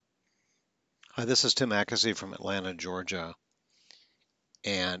Hi, this is Tim Ackesy from Atlanta, Georgia,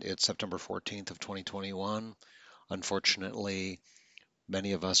 and it's September 14th of 2021. Unfortunately,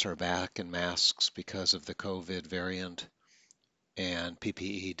 many of us are back in masks because of the COVID variant and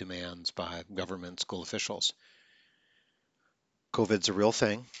PPE demands by government school officials. COVID's a real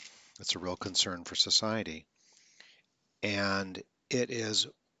thing. It's a real concern for society, and it is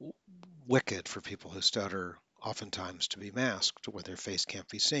wicked for people who stutter oftentimes to be masked where their face can't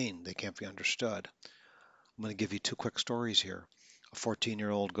be seen, they can't be understood. I'm going to give you two quick stories here. A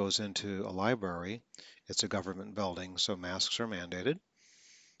 14-year-old goes into a library. It's a government building, so masks are mandated.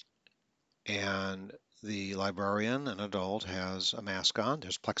 And the librarian, an adult, has a mask on.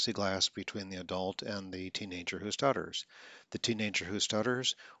 There's plexiglass between the adult and the teenager who stutters. The teenager who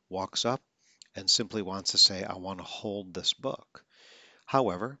stutters walks up and simply wants to say, I want to hold this book.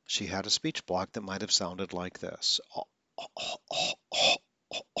 However, she had a speech block that might have sounded like this.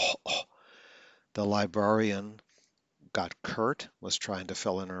 The librarian got curt, was trying to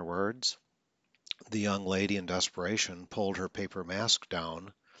fill in her words. The young lady, in desperation, pulled her paper mask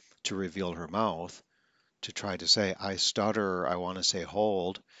down to reveal her mouth to try to say, I stutter, I want to say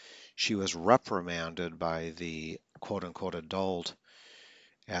hold. She was reprimanded by the quote unquote adult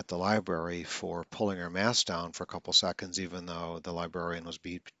at the library for pulling her mask down for a couple seconds, even though the librarian was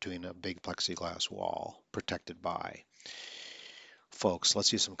between a big plexiglass wall protected by. Folks,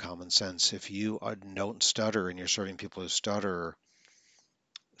 let's use some common sense. If you don't stutter and you're serving people who stutter,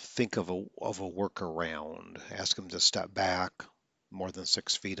 think of a workaround. Ask them to step back more than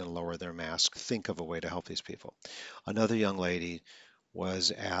 6 feet and lower their mask. Think of a way to help these people. Another young lady was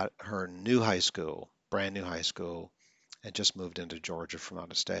at her new high school, brand new high school, and just moved into Georgia from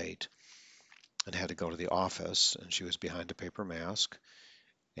out of state and had to go to the office. And she was behind a paper mask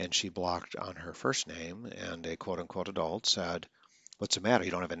and she blocked on her first name. And a quote unquote adult said, What's the matter?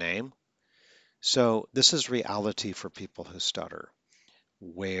 You don't have a name? So, this is reality for people who stutter.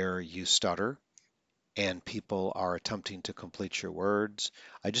 Where you stutter, and people are attempting to complete your words.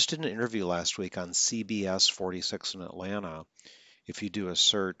 I just did an interview last week on CBS 46 in Atlanta. If you do a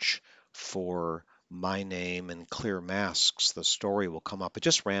search for my name and clear masks, the story will come up. It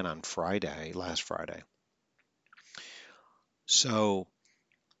just ran on Friday, last Friday. So,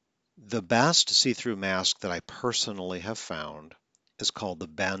 the best see through mask that I personally have found is called the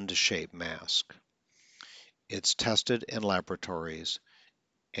bend shape mask. It's tested in laboratories,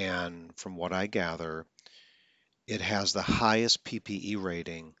 and from what I gather, it has the highest PPE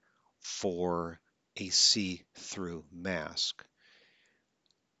rating for a see-through mask.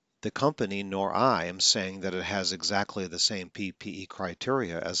 The company nor I am saying that it has exactly the same PPE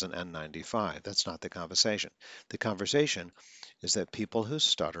criteria as an N95. That's not the conversation. The conversation is that people who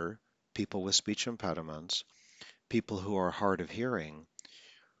stutter, people with speech impediments, people who are hard of hearing,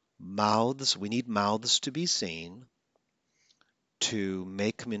 we need mouths to be seen to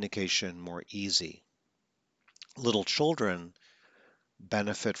make communication more easy. Little children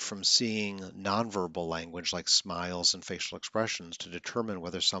benefit from seeing nonverbal language like smiles and facial expressions to determine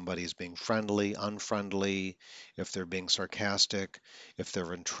whether somebody is being friendly, unfriendly, if they're being sarcastic, if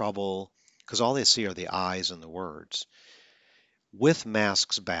they're in trouble, because all they see are the eyes and the words. With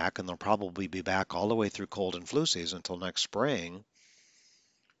masks back, and they'll probably be back all the way through cold and flu season until next spring,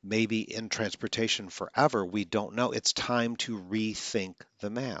 maybe in transportation forever, we don't know. It's time to rethink the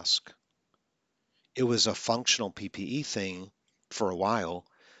mask. It was a functional PPE thing for a while.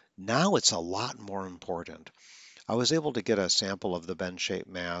 Now it's a lot more important. I was able to get a sample of the bend-shaped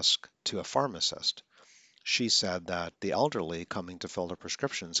mask to a pharmacist. She said that the elderly coming to fill her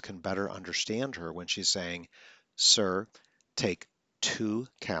prescriptions can better understand her when she's saying, Sir, take 2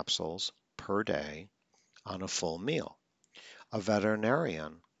 capsules per day on a full meal. A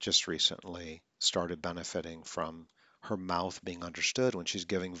veterinarian just recently started benefiting from her mouth being understood when she's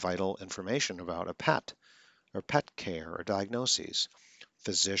giving vital information about a pet or pet care or diagnoses.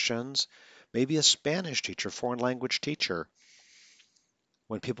 Physicians, maybe a Spanish teacher, foreign language teacher,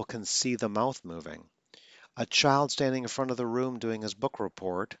 when people can see the mouth moving. A child standing in front of the room doing his book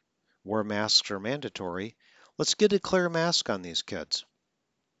report, where masks are mandatory. Let's get a clear mask on these kids.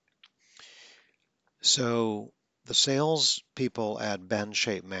 So the sales people at Bend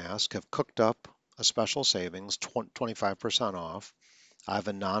Shape Mask have cooked up a special savings, 25% off. I have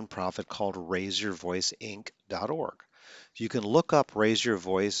a nonprofit called raiseyourvoiceinc.org. You can look up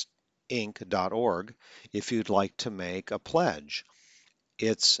raiseyourvoiceinc.org if you'd like to make a pledge.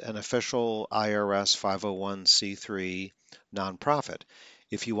 It's an official IRS 501c3 nonprofit.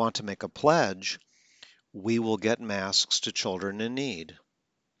 If you want to make a pledge, we will get masks to children in need.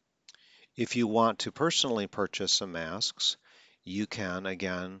 If you want to personally purchase some masks, you can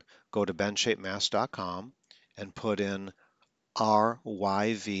again go to bendshapemask.com and put in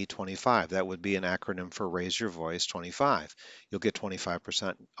RYV25. That would be an acronym for Raise Your Voice 25. You'll get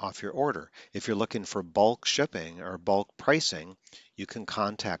 25% off your order. If you're looking for bulk shipping or bulk pricing, you can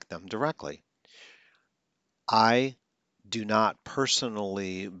contact them directly. I do not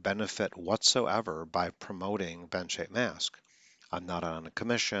personally benefit whatsoever by promoting Bend Shape Mask. I'm not on a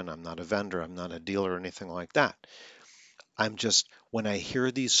commission, I'm not a vendor, I'm not a dealer or anything like that. I'm just, when I hear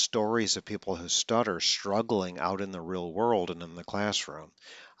these stories of people who stutter struggling out in the real world and in the classroom,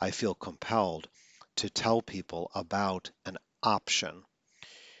 I feel compelled to tell people about an option.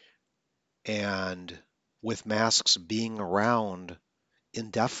 And with masks being around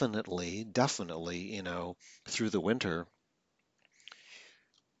indefinitely, definitely, through the winter,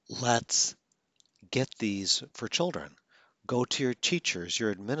 let's get these for children. Go to your teachers,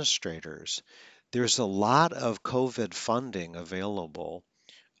 your administrators. There's a lot of COVID funding available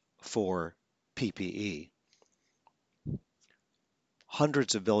for PPE.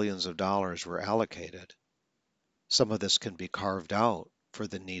 Hundreds of billions of dollars were allocated. Some of this can be carved out for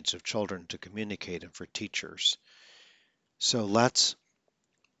the needs of children to communicate and for teachers. So let's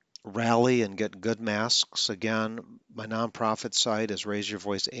rally and get good masks. Again, my nonprofit site is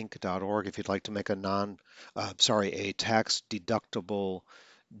raiseyourvoiceinc.org. If you'd like to make a tax deductible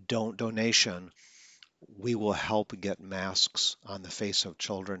donation, we will help get masks on the face of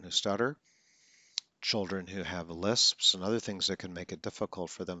children who stutter, children who have lisps, and other things that can make it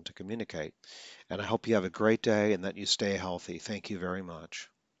difficult for them to communicate. And I hope you have a great day and that you stay healthy. Thank you very much.